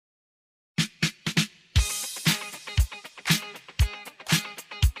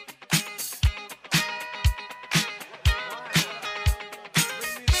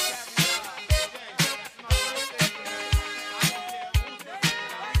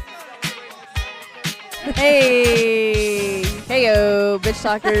Hey, heyo, bitch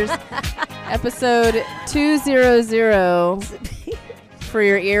talkers. Episode 200 for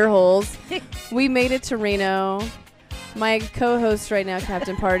your ear holes. We made it to Reno. My co-host right now,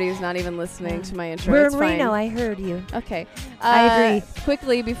 Captain Party, is not even listening to my intro. We're it's in fine. Reno. I heard you. Okay. I agree.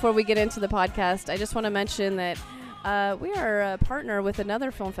 Quickly, before we get into the podcast, I just want to mention that we are a partner with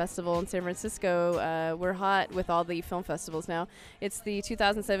another film festival in San Francisco. We're hot with all the film festivals now. It's the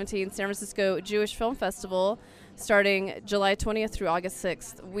 2017 San Francisco Jewish Film Festival, starting July 20th through August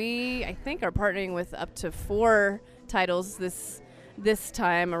 6th. We, I think, are partnering with up to 4 titles this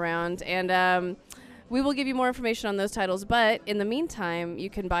time around, and we will give you more information on those titles. But in the meantime,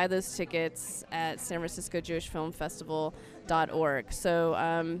 you can buy those tickets at San Francisco Jewish Film Festival.org. So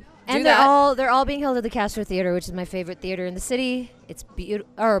And they're all being held at the Castro Theater, which is my favorite theater in the city. It's beautiful,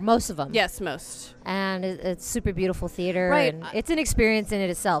 or most of them. Yes, most. And it's super beautiful theater. Right. And it's an experience in it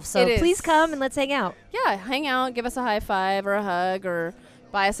itself. So It please is. come and let's hang out. Yeah, hang out, give us a high five or a hug, or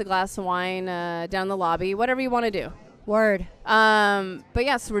buy us a glass of wine down the lobby, whatever you want to do. Word. But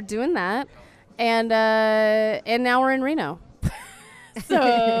yes, we're doing that, and now we're in Reno.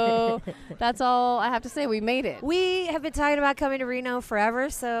 So that's all I have to say. We made it. We have been talking about coming to Reno forever.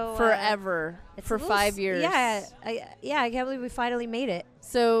 So Forever. it's For a little 5 years. Yeah, I can't believe we finally made it.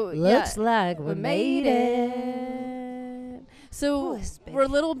 So Looks yeah, like we made it. it. So Oh, this is big. we're a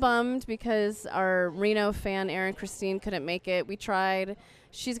little bummed because our Reno fan, Erin Christine, couldn't make it. We tried.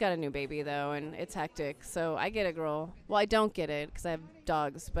 She's got a new baby, though, and it's hectic. So I get it, girl. Well, I don't get it because I have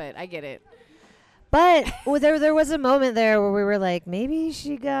dogs, but I get it. But there was a moment there where we were like, maybe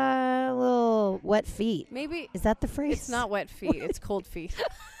she got a little wet feet. Maybe Is that the phrase? it's not wet feet. It's cold feet.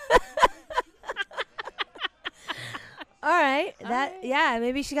 All right. All That right. Yeah,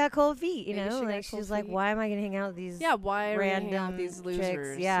 maybe she got cold feet, you Maybe know? she got Like cold she's like, feet. why am I going to hang out with these Yeah, why are we hanging out with random these chicks?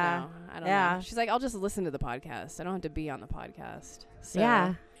 losers? Yeah. No, I don't Yeah. know. She's like, I'll just listen to the podcast. I don't have to be on the podcast. So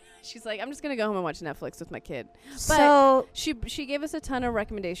Yeah. She's like, I'm just going to go home and watch Netflix with my kid. So She gave us a ton of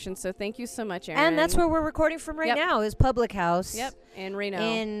recommendations, so thank you so much, Erin. and that's where we're recording from right Yep. now is Public House. Yep, in Reno.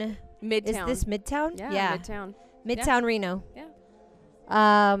 In Midtown. Is this Midtown? Yeah, Midtown. Midtown Reno.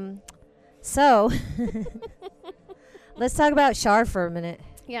 Yeah. So let's talk about Shar for a minute.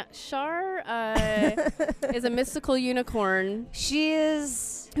 Yeah, Shar is a mystical unicorn She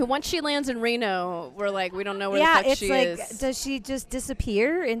is who, once she lands in Reno, we're like, we don't know where the fuck it's she like, is. does she just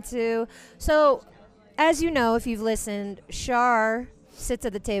disappear into? So, as you know, if you've listened, Shar sits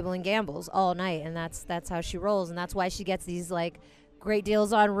at the table and gambles all night, and that's how she rolls, and that's why she gets these like great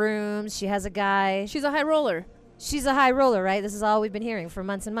deals on rooms. She has a guy. She's a high roller. She's a high roller, right? This is all we've been hearing for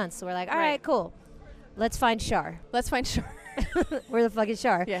months and months. So we're like, all right, cool. Let's find Shar. Let's find Shar. Where the fuck is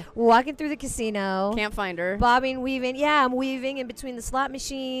Shar? Yeah. We're walking through the casino. Can't find her. Bobbing, weaving. Yeah, I'm weaving in between the slot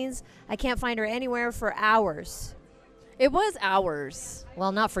machines. I can't find her anywhere for hours. It was hours.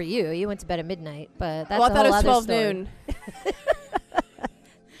 Well, not for you. You went to bed at midnight, but that's Well, I a thought it whole was other 12 story. noon.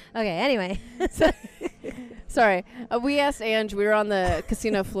 Okay, anyway. Sorry. We asked Ange, we were on the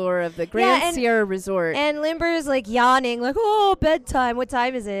casino floor of the Grand and- Sierra Resort. And Limber's like yawning, like, oh, bedtime. What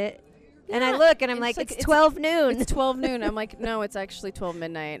time is it? And I Yeah, look, and I'm it's like, like- it's 12 noon. It's 12 noon. I'm like, no, it's actually 12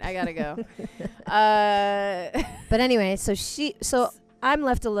 midnight. I gotta go. But anyway, so I'm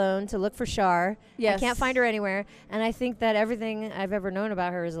left alone to look for Shar. Yes. I can't find her anywhere. And I think that everything I've ever known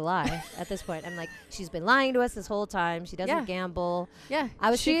about her is a lie at this point. I'm like, she's been lying to us this whole time. She doesn't Yeah. gamble. Yeah.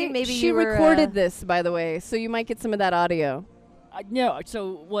 I was thinking maybe she you were, recorded this, by the way, so you might get some of that audio. No,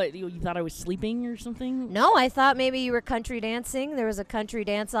 so what? You thought I was sleeping or something? No, I thought maybe you were country dancing. There was a country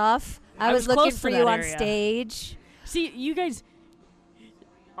dance off. I was was looking close for to you that on area. stage. See, you guys.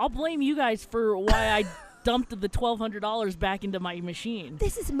 I'll blame you guys for why I dumped the $1,200 back into my machine.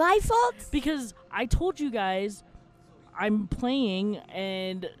 This is my fault? Because I told you guys I'm playing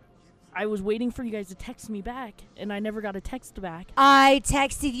and I was waiting for you guys to text me back and I never got a text back. I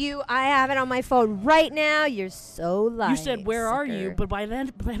texted you. I have it on my phone right now. You're so lying. You said, "Where are you?" sucker. But by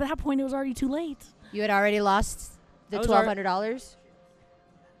that point, it was already too late. You had already lost the I was $1,200?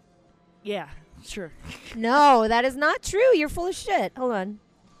 Yeah, sure. No, that is not true. You're full of shit. Hold on.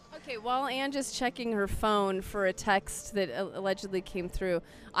 Okay, while Ange is checking her phone for a text that allegedly came through,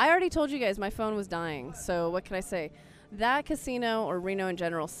 I already told you guys my phone was dying, so what can I say? That casino, or Reno in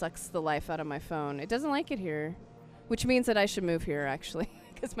general, sucks the life out of my phone. It doesn't like it here, which means that I should move here, actually,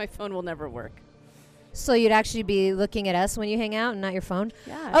 because my phone will never work. So you'd actually be looking at us when you hang out and not your phone?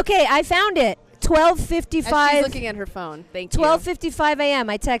 Yeah. Okay, I found it. As 12:55. she's looking at her phone. Thank you. 12:55 a.m.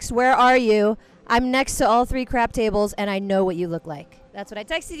 I text, "Where are you?" I'm next to all 3 crap tables, and I know what you look like. That's what I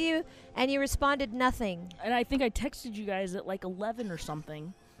texted you, and you responded nothing. And I think I texted you guys at like 11 or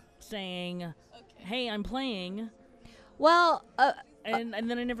something saying, hey, I'm playing, Well, and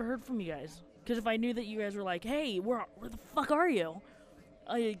then I never heard from you guys. Because if I knew that you guys were like, hey, where the fuck are you?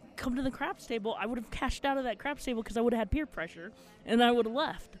 I come to the craps table, I would have cashed out of that craps table because I would have had peer pressure, and I would have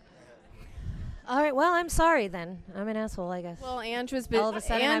left. all right. Well, I'm sorry then. I'm an asshole, I guess. Well, Ange was busy. All of a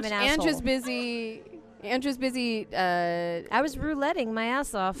sudden, I'm an Ange was asshole. busy. Ange was busy. I was rouletting my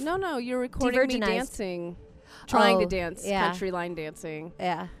ass off. No, you're recording me Devirginized. dancing, trying to Oh, dance, yeah. country line dancing.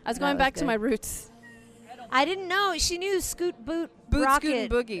 Yeah. I was that going back to good. my roots. I didn't know. She knew scoot boot Boot, rocket scoot, and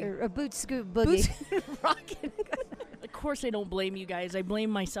boogie. or boot scoot boogie. Rocket. Of course, I don't blame you guys. I blame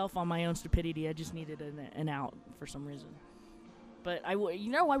myself on my own stupidity. I just needed an out for some reason. But I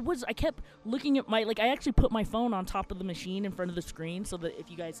kept looking at I actually put my phone on top of the machine in front of the screen so that if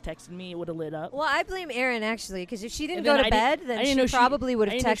you guys texted me, it would have lit up. Well, I blame Erin actually, because if she didn't And go then to I bed, didn't- then I didn't she know probably would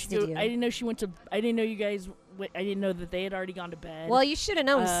have I didn't know she texted do- you. I didn't know she went to. I didn't know you guys. I didn't know that they had already gone to bed. Well, you should have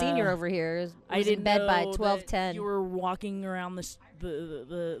known. Senior Uh, over here was I in didn't bed by know 12:10. that you were walking around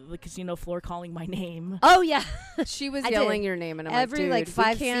the casino floor calling my name. Oh yeah. She was I did. yelling your name, and I'm Every like, like dude, we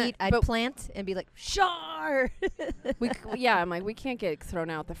 5 can't- feet, I'd but plant and be like, Shar. I'm like, we can't get thrown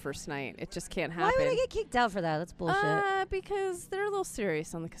out the first night. It just can't happen. Why would I get kicked out for that? That's bullshit. Because they're a little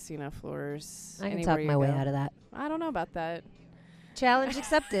serious on the casino floors. I can anywhere talk you my way go. out of that. I don't know about that. Challenge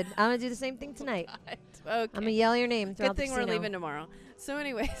accepted. I'm gonna do the same thing tonight. Okay. I'm gonna yell your name throughout Good thing the we're casino. leaving tomorrow. So,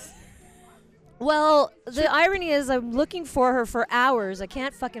 anyways, Well, the irony is I'm looking for her for hours. I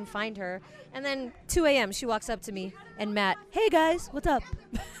can't fucking find her. And then 2 a.m. she walks up to me and Matt, hey guys, what's up?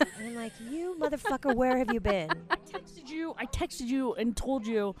 And I'm like, you motherfucker, where have you been? I texted you and told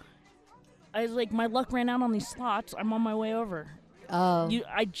you. I was like, my luck ran out on these slots. I'm on my way over. Oh.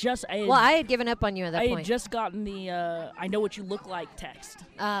 I I had given up on you at that had point. just gotten the I know what you look like text.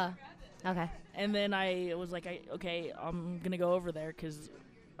 Okay. And then I was like, okay, I'm going to go over there because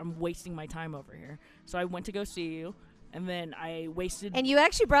I'm wasting my time over here. So I went to go see you, and then I wasted. And you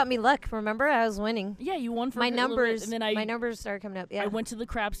actually brought me luck. Remember, I was winning. Yeah, you won for My a little bit, numbers, and then my numbers started coming up. Yeah. I went to the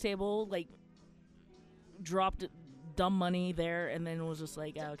craps table, dropped dumb money there, and then was just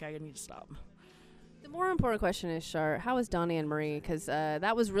like, okay, I need to stop. the more important question is, Char, how is Donnie and Marie? Because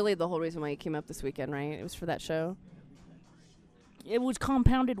that was really the whole reason why you came up this weekend, right? It was for that show. It was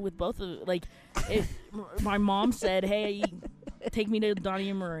compounded with both of my mom said, hey, take me to Donnie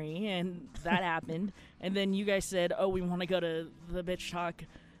and Marie, and that happened. And then you guys said, oh, we want to go to the bitch talk.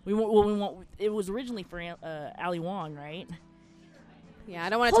 We want. It was originally for Ali Wong, right? Yeah, I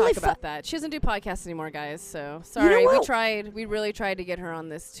don't want to Holy talk about that. She doesn't do podcasts anymore, guys. So sorry. what? We really tried to get her on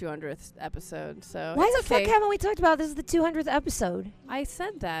this 200th episode. So Why it's the okay. fuck haven't we talked about this? Is the 200th episode? I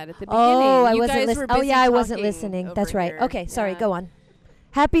said that at the beginning. Oh, I You wasn't guys listening. were Oh busy yeah, I wasn't talking listening. over That's right. here. Okay, sorry. Yeah. Go on.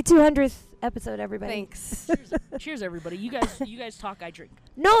 Happy 200th episode, everybody. Thanks. Cheers, everybody. You guys talk. I drink.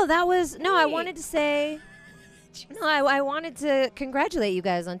 No, that was no. I Wait. wanted to say. No, I wanted to congratulate you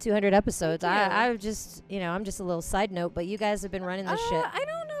guys on 200 episodes. Thank you. I just, I'm just a little side note, but you guys have been running this shit. I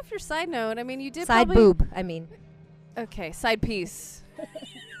don't know if you're side note. I mean, you did Side probably. boob, I mean. Okay, side piece.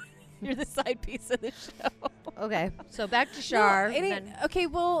 You're the side piece of the show. Okay, so back to Shar. No, it ain't- okay,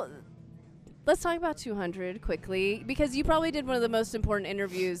 well, let's talk about 200 quickly because you probably did one of the most important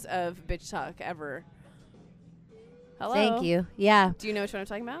interviews of Bitch Talk ever. Hello. Thank you. Yeah, Do you know which one I'm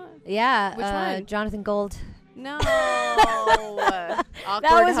talking about? yeah. Which one? Jonathan Gold. No. Awkward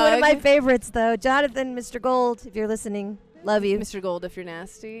That was one of my hug. favorites, though. Jonathan, Mr. Gold, if you're listening, love you. Mr. Gold, if you're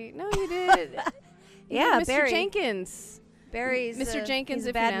nasty. No, you did. Yeah, Mr. Barry. Jenkins. Barry's Mr. Jenkins, he's a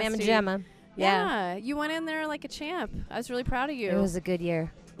if bad you're mamma nasty. jamma. Yeah. You went in there like a champ. I was really proud of you. It was a good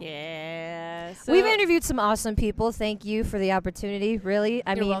year. Yeah. So We've interviewed some awesome people. Thank you for the opportunity. Really,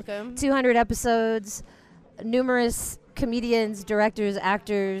 I You're mean, welcome. 200 episodes, numerous comedians, directors,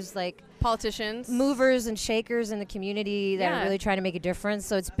 actors, like Politicians. movers and shakers in the community that Yeah. are really trying to make a difference.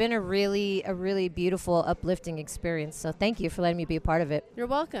 So it's been a really beautiful, uplifting experience. So thank you for letting me be a part of it. You're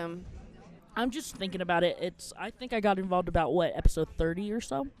welcome. I'm just thinking about it. I think I got involved about episode 30 or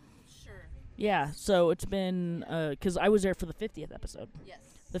so. Sure. Yeah. So it's been because I was there for the 50th episode, Yes.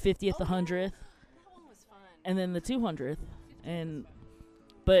 the 50th, the 100th, That one was fun. and then the 200th,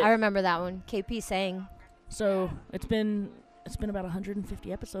 but I remember that one. KP sang. so it's been about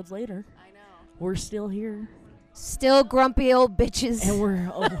 150 episodes later. I know. We're still here, Still grumpy old bitches. and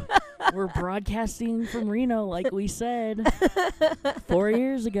we're broadcasting from Reno, like we said 4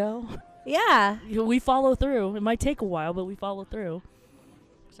 years ago. Yeah. We follow through. It might take a while, but we follow through.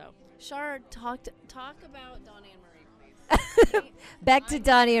 So Shar, talk about Donnie and Marie, please. Back to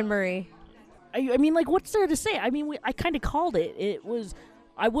Donnie and Marie. I mean, like, what's there to say? I mean, I kind of called it. It was,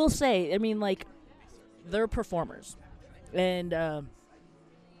 I will say, I mean, like, they're performers, and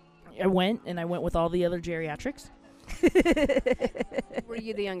I went with all the other geriatrics. Were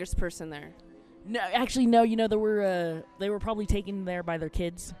you the youngest person there? No, actually, no. You know, they were probably taken there by their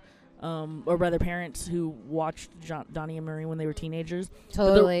kids, or by their parents who watched Donnie and Marie when they were teenagers.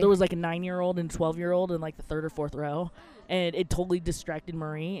 Totally. There was like a 9-year-old and 12-year-old in like the third or fourth row, and it totally distracted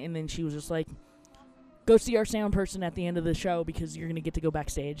Marie. And then she was just like, "Go see our sound person at the end of the show because you're gonna get to go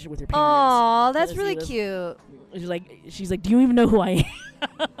backstage with your parents." Oh, that's Let's really see this. cute. She's like, "Do you even know who I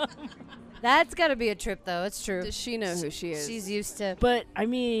am?" That's got to be a trip, though. It's true. Does she know who she is? She's used to. But I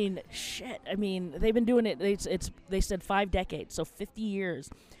mean, shit. I mean, they've been doing it. They said 5 decades, so 50 years.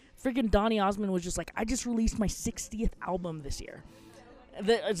 Freaking Donny Osmond was just like, I just released my 60th album this year.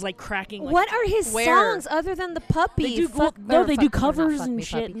 It's like cracking. Like, What are his Where? songs other than the puppy? They do, Fuck- no, or they fuck- do or not covers fuck and me,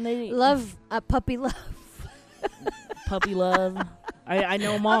 shit. puppy. And they Love, puppy love. Puppy Love. I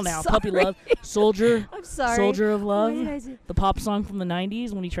know them all I'm now. sorry. Puppy Love, Soldier, I'm sorry. Soldier of Love, What did I do? the pop song from the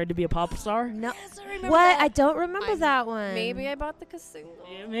 90s when he tried to be a pop star. No. I remember What? that. I don't remember I'm- that one. Maybe I bought the single.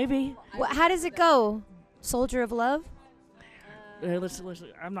 Yeah, maybe. How does it go? Soldier of Love? Listen,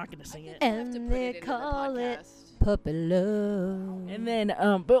 I'm not gonna sing it. I have to And put they it into the call it podcast. Puppy Love. And then,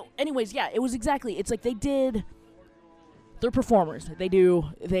 but anyways, yeah, it was exactly. It's like they're performers. They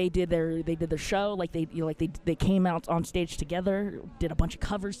did their show. Like they came out on stage together, did a bunch of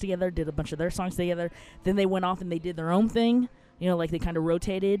covers together, did a bunch of their songs together. Then they went off and they did their own thing. You know, like they kind of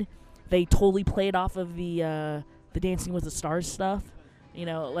rotated. They totally played off of the Dancing with the Stars stuff. You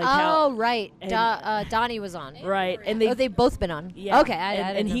know, like how. Right. and- Donnie was on. Right, and They've both been on. yeah. Okay, I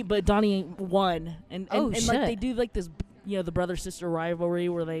and didn't know. but Donnie won, and Oh, like shit. they do like this, you know, the brother sister rivalry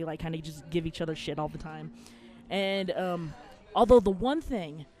where they like kind of just give each other shit all the time. And although the one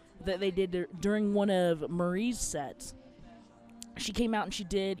thing that they did during one of Marie's sets, she came out and she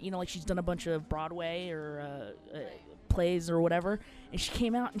did, you know, like she's done a bunch of Broadway or plays or whatever, and she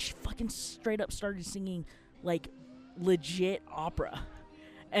came out and she fucking straight up started singing like legit opera.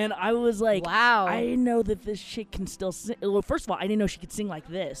 And I was like, Wow. I didn't know that this chick can still sing. Well, first of all, I didn't know she could sing like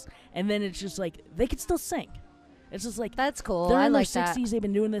this. And then it's just like, they could still sing. It's just like, That's cool. they're I in their like that. 60s. They've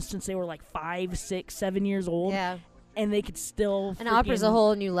been doing this since they were like 5, 6, 7 years old. Yeah. And they could still. And opera's a freaking-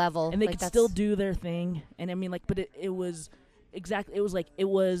 whole new level. And they Like, could that's- still do their thing. And I mean, like, but it was exactly, it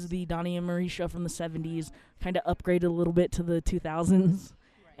was the Donnie and Marie show from the 70s, kind of upgraded a little bit to the 2000s.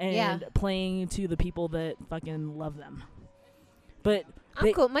 And Yeah. playing to the people that fucking love them. But.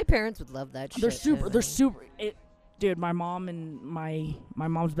 I'm cool. My parents would love that shit. They're super. too. They're super. Dude, my mom and my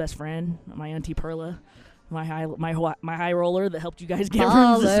mom's best friend, my auntie Perla, my high roller that helped you guys get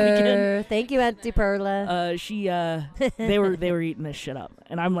rooms this weekend. Baller. Thank you, Auntie Perla. They were eating this shit up,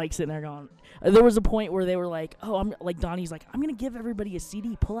 and I'm like sitting there going. There was a point where they were like, "Oh, I'm like Donnie's like, I'm gonna give everybody a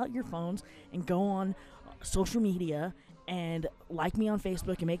CD. Pull out your phones and go on social media and like me on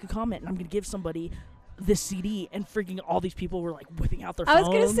Facebook and make a comment, and I'm gonna give somebody." This CD, and freaking all these people were like whipping out their I phones.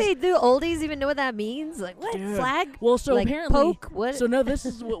 was gonna say, do oldies even know what that means? Like what? Dude. Flag? Well, so like apparently, poke? What? so no. This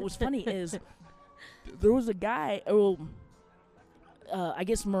is what was funny is there was a guy. Well, I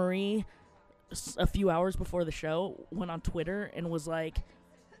guess Marie, a few hours before the show, went on Twitter and was like,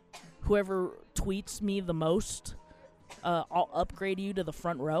 "Whoever tweets me the most, I'll upgrade you to the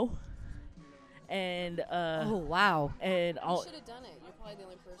front row." And oh wow. and You I'll. should have done it. You're probably the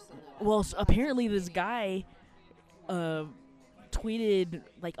only person. That Well, apparently this guy tweeted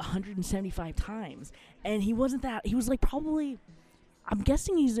like 175 times, and he wasn't that. He was like probably, I'm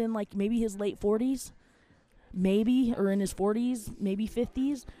guessing he's in like maybe his late 40s, maybe, or in his 40s, maybe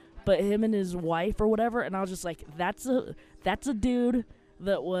 50s. But him and his wife or whatever, and I was just like, that's a dude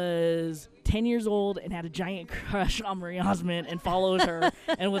that was 10 years old and had a giant crush on Marie Osmond and followed her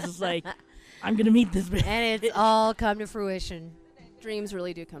and was just like, I'm gonna meet this bitch. And it's all come to fruition. dreams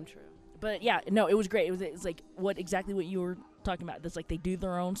really do come true. But yeah, no, it was great. It's like exactly what you were talking about. It's like they do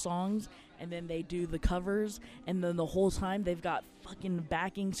their own songs and then they do the covers, and then the whole time they've got fucking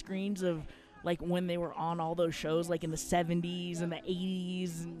backing screens of like when they were on all those shows, like in the 70s and the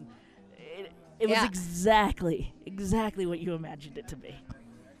 80s, and it was Yeah. exactly what you imagined it to be,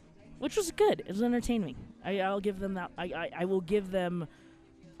 which was good. It was entertaining. I'll give them that. I will give them.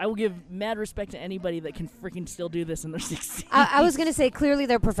 I will give mad respect to anybody that can freaking still do this in their 60s. I was gonna say clearly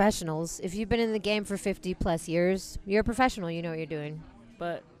they're professionals. If you've been in the game for 50 plus years, you're a professional. You know what you're doing.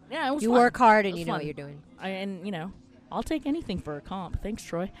 But yeah, it was You fun. work hard It and was you know fun. what you're doing. And you know, I'll take anything for a comp. Thanks,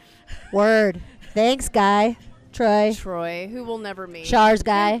 Troy. Word. Thanks, guy. Troy. Troy, who we'll never meet. Char's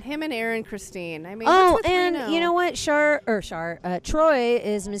guy. Him and Aaron Christine. I mean, Oh, what's with and Reno? you know what? Troy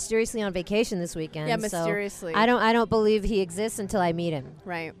is mysteriously on vacation this weekend. Yeah, so mysteriously. I don't believe he exists until I meet him.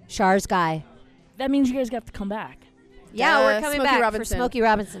 Right. Char's guy. That means you guys have to come back. Yeah, we're coming Smokey back Robinson. for Smokey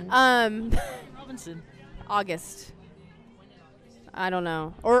Robinson. Robinson. August. I don't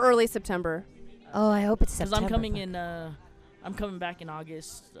know, or early September. Oh, I hope it's Because September. I'm coming back in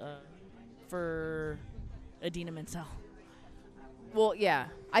August for Adina Menzel. Well, yeah,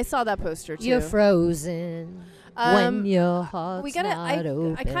 I saw that poster too. You're frozen when your heart's we gotta. not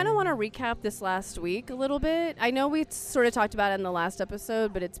open. I kind of want to recap this last week a little bit. I know we sort of talked about it in the last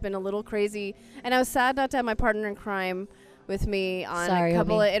episode, but it's been a little crazy, and I was sad not to have my partner in crime with me on Sorry, a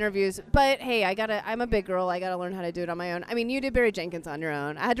couple homie. of interviews. But hey, I'm a big girl. I gotta learn how to do it on my own. I mean, you did Barry Jenkins on your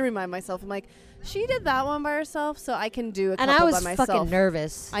own. I had to remind myself. I'm like, she did that one by herself, so I can do a couple And I was by myself. fucking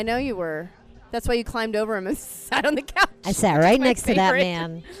nervous. I know you were. That's why you climbed over him and sat on the couch. I sat right my next to that favorite.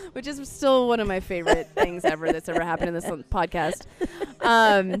 man. Which is still one of my favorite things ever that's ever happened in this podcast.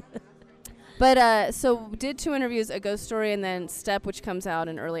 So did 2 interviews, A Ghost Story and then Step, which comes out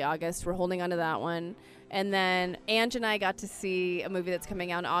in early August. We're holding on to that one. And then Ange and I got to see a movie that's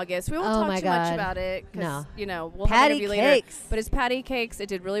coming out in August. We won't Oh talk my too much God. about it No. because, we'll have Patty an interview later. Cakes. But it's Patty Cakes. It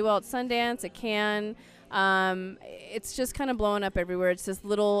did really well at Sundance, at Cannes. It's just kind of blowing up everywhere. It's the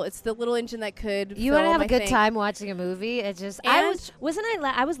little engine that could. You want to film, have a I good think. time watching a movie? It just I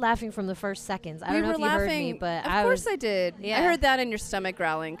was laughing from the first seconds. I don't know if you heard me, but of course I did. Yeah. I heard that in your stomach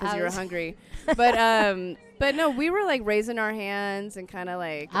growling because I you were was- hungry. But no, we were like raising our hands and kind of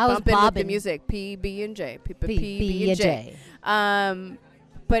like I was bumping with the bobbing. music. PB&J. B&J.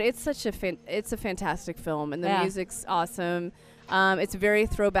 But it's such it's a fantastic film, and the Yeah. music's awesome. It's very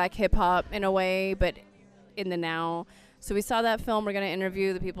throwback hip hop in a way, but in the now. So we saw that film. We're going to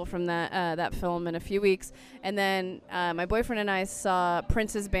interview the people from that film in a few weeks. And then my boyfriend and I saw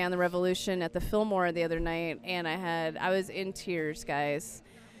Prince's band, The Revolution, at the Fillmore the other night. And I was in tears, guys.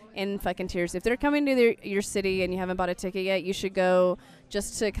 In fucking tears. If they're coming to your city and you haven't bought a ticket yet, you should go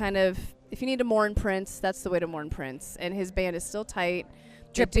just to kind of, if you need to mourn Prince, that's the way to mourn Prince. And his band is still tight.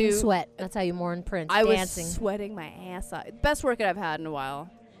 They Dripping do- sweat. That's how you mourn Prince. I dancing. was sweating my ass off. Best workout I've had in a while.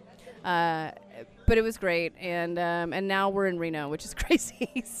 But it was great, and now we're in Reno, which is crazy.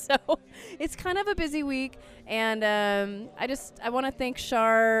 So it's kind of a busy week, and I want to thank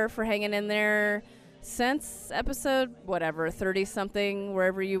Shar for hanging in there since episode 30 something,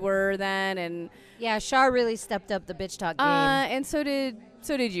 wherever you were then, and Yeah, Shar really stepped up the bitch talk game. and so did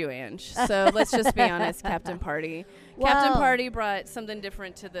you, Ange. So let's just be honest, Captain Party. Captain Well- Party brought something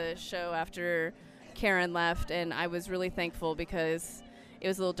different to the show after Karen left, and I was really thankful because it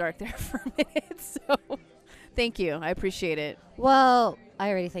was a little dark there for a minute. So thank you. I appreciate it. Well, I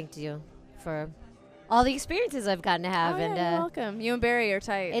already thanked you for all the experiences I've gotten to have, You're welcome. You and Barry are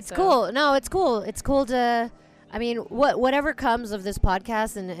tight. it's so. cool. No, it's cool. It's cool to, I mean, whatever comes of this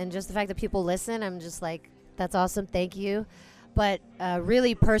podcast and just the fact that people listen, I'm just like, that's awesome. Thank you. But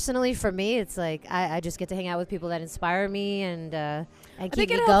really, personally, for me, it's like I just get to hang out with people that inspire me and keep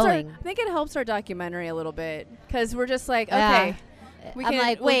me going. I think it helps our documentary a little bit because we're just like, Yeah. okay. I'm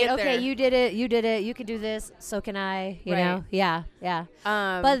like, we'll wait, get okay, there. you did it, you can do this, so can I, you Right. know? Yeah.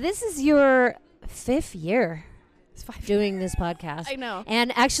 But But this is your 5th year it's 5 doing this podcast. I know.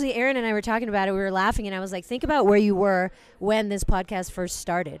 And actually, Aaron and I were talking about it. We were laughing, and I was like, think about where you were when this podcast first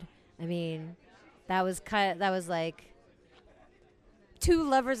started. I mean, that was like 2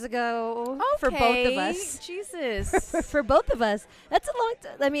 lovers ago for both of us. Jesus. For both of us. That's a long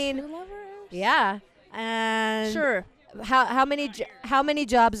time. I mean, yeah. And Sure. how many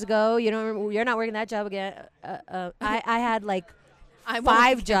jobs ago? You're not working that job again. I had like I won't-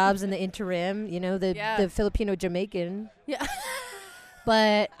 5 jobs in the interim. Yeah. The Filipino Jamaican. Yeah.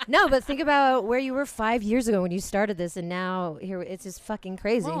 But think about where you were 5 years ago when you started this, and now here it's just fucking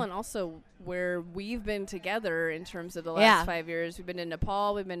crazy. Well, and also where we've been together in terms of the last Yeah. 5 years. We've been to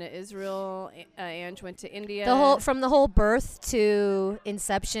Nepal. We've been to Israel. Ange went to India. From the whole birth to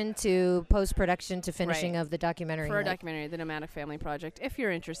inception to post production to finishing Right. of the documentary. for our like- documentary, The Nomadic Family Project, if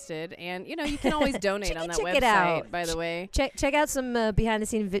you're interested. And, you can always donate on that check website, it out. by the way. Check out some behind the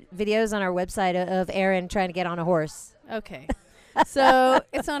scenes videos on our website of Aaron trying to get on a horse. Okay. So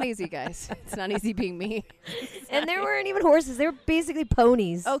it's not easy, guys. It's not easy being me. And there weren't even horses; they were basically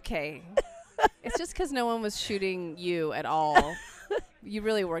ponies. Okay. It's just because no one was shooting you at all. You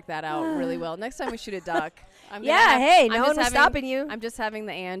really worked that out really well. Next time we shoot a duck. Hey, no I'm one just was having- stopping you. I'm just having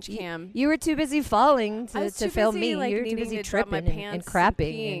the Ange cam. You were too busy falling I to was too film busy, me. like, You were too needing busy to drop my tripping and pants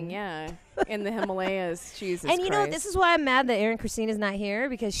crapping. peeing, and- yeah. in the Himalayas. Jesus And you know, Christ. this is why I'm mad that Erin Christina's not here,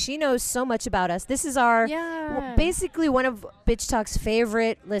 because she knows so much about us. This is our basically one of Bitch Talk's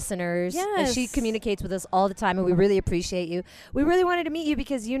favorite listeners. And she Yes. communicates with us all the time, and we really appreciate you. We really wanted to meet you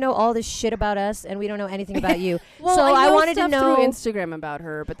because you know all this shit about us, and we don't know anything about you. Well, so I know wanted to stuff know through Instagram about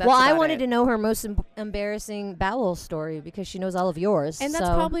her, but that's well, I about wanted it. to know her most embarrassing bowel story because she knows all of yours. And that's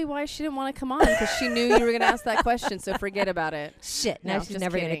so. probably why she didn't want to come on, because she knew you were going to ask that question. So forget about it. Shit. No, Now she's just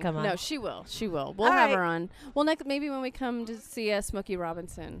never going to kidding. come on. No, she will. She will. We'll All have right. her on. Well, maybe when we come to see Smokey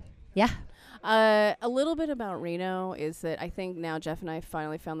Robinson. Yeah. A little bit about Reno is that I think now Jeff and I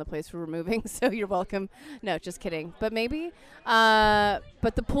finally found the place where we're moving, so you're welcome. No, just kidding. But maybe.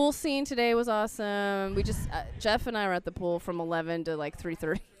 But the pool scene today was awesome. We just Jeff and I were at the pool from 11 to like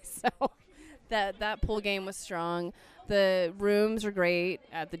 3:30, so that pool game was strong. The rooms are great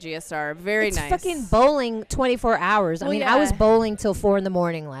at the GSR. Very It's nice. fucking bowling 24 hours. I Well, mean, I was yeah. bowling till 4 in the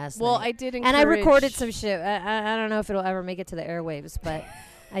morning last Well, night. I did And I encourage- recorded some shit. I don't know if it'll ever make it to the airwaves, but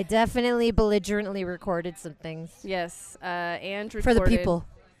I definitely belligerently recorded some things Yes, and for recorded the people.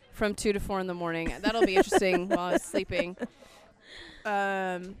 from 2 to 4 in the morning. That'll be interesting while I was sleeping.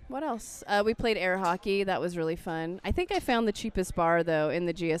 What else? We played air hockey. That was really fun. I think I found the cheapest bar though in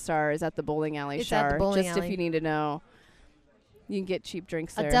the GSR is at the bowling alley. It's at the Shar. bowling Just alley. if you need to know, you can get cheap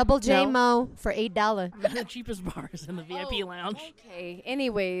drinks there. A double J No? Mo for $8, The cheapest bars in the VIP lounge. Okay.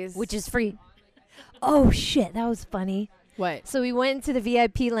 Anyways, which is free. Oh shit, that was funny. what? So we went to the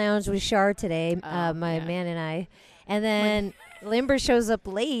VIP lounge with Shar today, my yeah. man and I, and then Limber shows up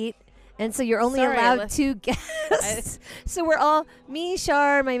late, and so you're only Sorry, I allowed left- 2 guests. So we're all me,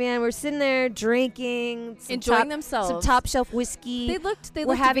 Shar, my man. We're sitting there drinking, some Enjoying top, themselves. some top shelf whiskey. They looked we're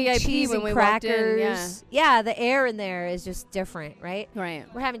VIP having when cheese we and walked crackers. in. Yeah. Yeah, the air in there is just different, right? Right.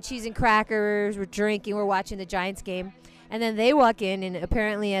 We're having cheese and crackers. We're drinking. We're watching the Giants game. And then they walk in, and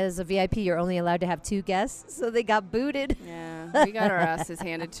apparently, as a VIP, you're only allowed to have 2 guests. So they got booted. Yeah. We got our asses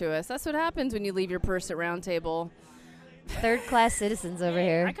handed to us. That's what happens when you leave your purse at round table. Third-class citizens over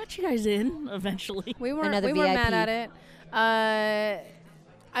here. I got you guys in eventually. We weren't Another mad VIP. at it.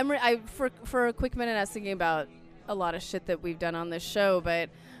 For a quick minute I was thinking about a lot of shit that we've done on this show, but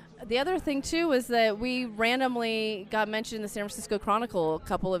the other thing too was that we randomly got mentioned in the San Francisco Chronicle a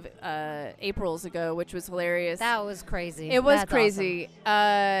couple of Aprils ago, which was hilarious. That was crazy. It was That's crazy.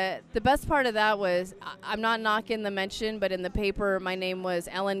 The best part of that was I'm not knocking the mention, but in the paper my name was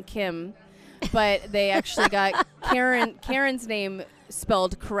Ellen Kim, but they actually got Karen's name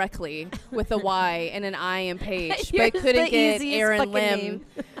spelled correctly with a Y and an I in page, You're but couldn't the get easiest Aaron fucking Lim name.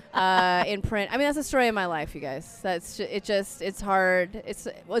 in print. I mean, that's the story of my life, you guys. It's hard.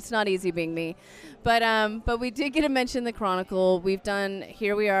 It's not easy being me, but we did get to mention the Chronicle.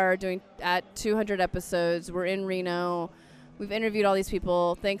 Here we are doing at 200 episodes. We're in Reno. We've interviewed all these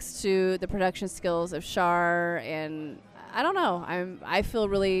people thanks to the production skills of Shar, and I don't know. I feel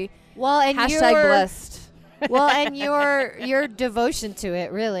really Well, and hashtag your, blessed. Well, and your devotion to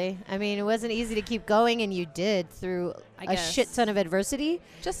it, really. I mean, it wasn't easy to keep going, and you did through I a guess. shit ton of adversity.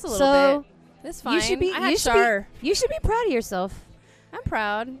 Just a little So, bit. It's fine. You should be. I had You should Shar. be. You should be proud of yourself. I'm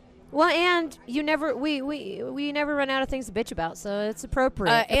proud. Well, and you never. We never run out of things to bitch about, so it's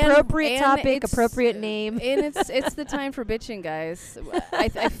appropriate. And Appropriate topic. it's- Appropriate name. And it's the time for bitching, guys. I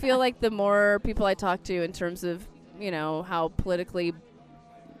feel like the more people I talk to in terms of, how politically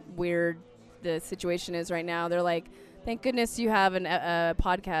weird the situation is right now, they're like, thank goodness you have a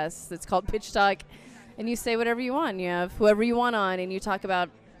podcast that's called Bitch Talk, and you say whatever you want. You have whoever you want on, and you talk about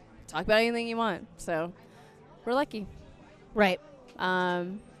anything you want. So we're lucky. Right.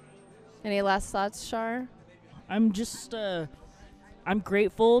 Any last thoughts, Shar? I'm just I'm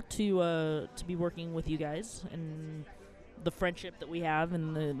grateful to be working with you guys and the friendship that we have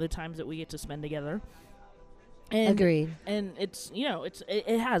and the times that we get to spend together. And Agreed. And it's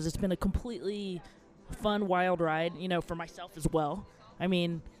it's been a completely fun, wild ride, for myself as well. I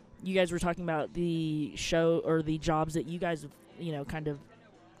mean, you guys were talking about the show or the jobs that you guys have, kind of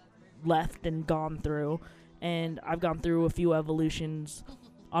left and gone through, and I've gone through a few evolutions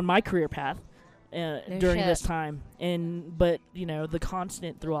on my career path during shit. this time. But the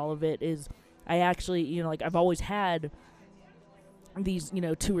constant through all of it is I actually, I've always had these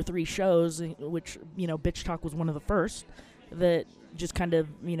 2 or 3 shows, which Bitch Talk was one of the first that just kind of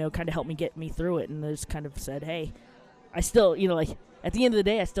helped me get me through it, and just kind of said, hey, I still at the end of the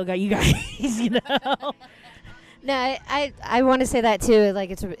day I still got you guys. No, I want to say that too. Like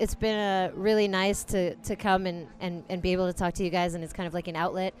it's been really nice to come and be able to talk to you guys, and it's kind of like an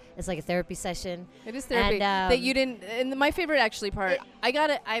outlet. It's like a therapy session. It is therapy. And, That you didn't. And my favorite actually part.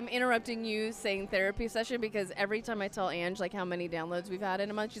 I'm interrupting you saying therapy session because every time I tell Ange like how many downloads we've had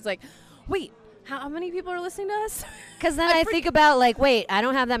in a month, she's like, Wait, how many people are listening to us? Because then I think about, like, wait, I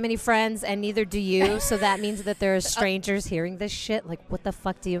don't have that many friends, and neither do you, so that means that there are strangers hearing this shit. Like, what the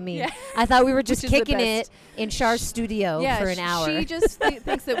fuck do you mean? Yeah. I thought we were just Which is the kicking it best. in Char's studio for an hour. She just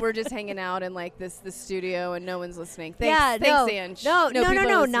thinks that we're just hanging out in like this studio and no one's listening. Thanks, yeah, thanks, Ange. no, people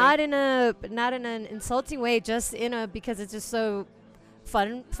are listening. not in an insulting way, just because it's just so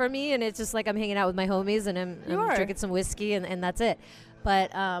fun for me, and it's just like I'm hanging out with my homies and I'm drinking some whiskey and that's it.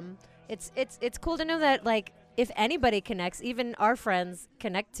 But it's cool to know that, like, if anybody connects, even our friends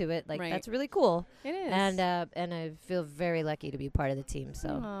connect to it, like, Right. that's really cool. It is. And I feel very lucky to be part of the team. So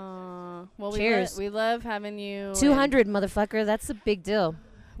Aww. Well, cheers. We love having you. 200, motherfucker, that's a big deal.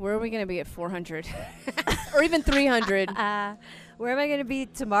 Where are we gonna be at 400, or even 300? Where am I gonna be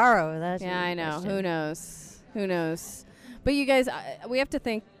tomorrow? That's Yeah, a I know. question. Who knows? Who knows? But you guys, we have to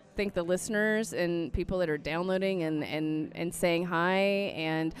thank the listeners and people that are downloading and saying hi.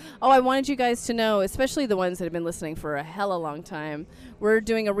 And I wanted you guys to know, especially the ones that have been listening for a hella long time, we're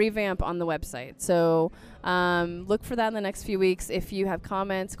doing a revamp on the website. So look for that in the next few weeks. If you have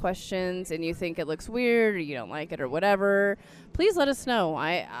comments, questions, and you think it looks weird or you don't like it or whatever, please let us know.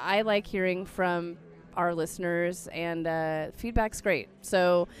 I like hearing from our listeners, and feedback's great.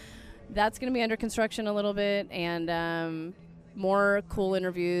 So that's going to be under construction a little bit, and more cool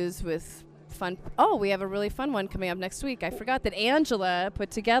interviews with fun. Oh, we have a really fun one coming up next week. I forgot that Angela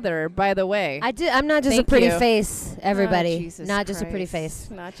put together, by the way. I'm not just Thank a pretty you. face, everybody. Oh, Jesus not just a pretty Christ.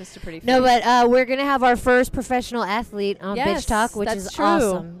 face. Not just a pretty face. No, but we're going to have our first professional athlete on Yes, Bitch Talk, which that's is true.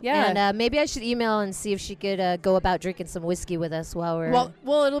 awesome. Yeah. And maybe I should email and see if she could go about drinking some whiskey with us while we're...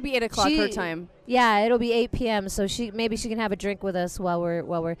 Well, it'll be 8 o'clock her She- time. Yeah, it'll be 8 p.m., so maybe she can have a drink with us while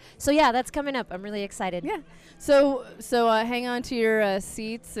we're... So, yeah, that's coming up. I'm really excited. Yeah. So hang on to your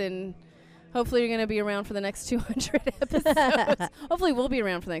seats, and hopefully you're going to be around for the next 200 episodes. Hopefully we'll be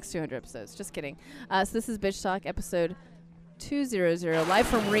around for the next 200 episodes. Just kidding. So this is Bitch Talk episode 200, live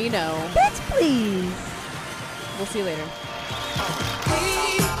from Reno. Bitch, please. We'll see you later.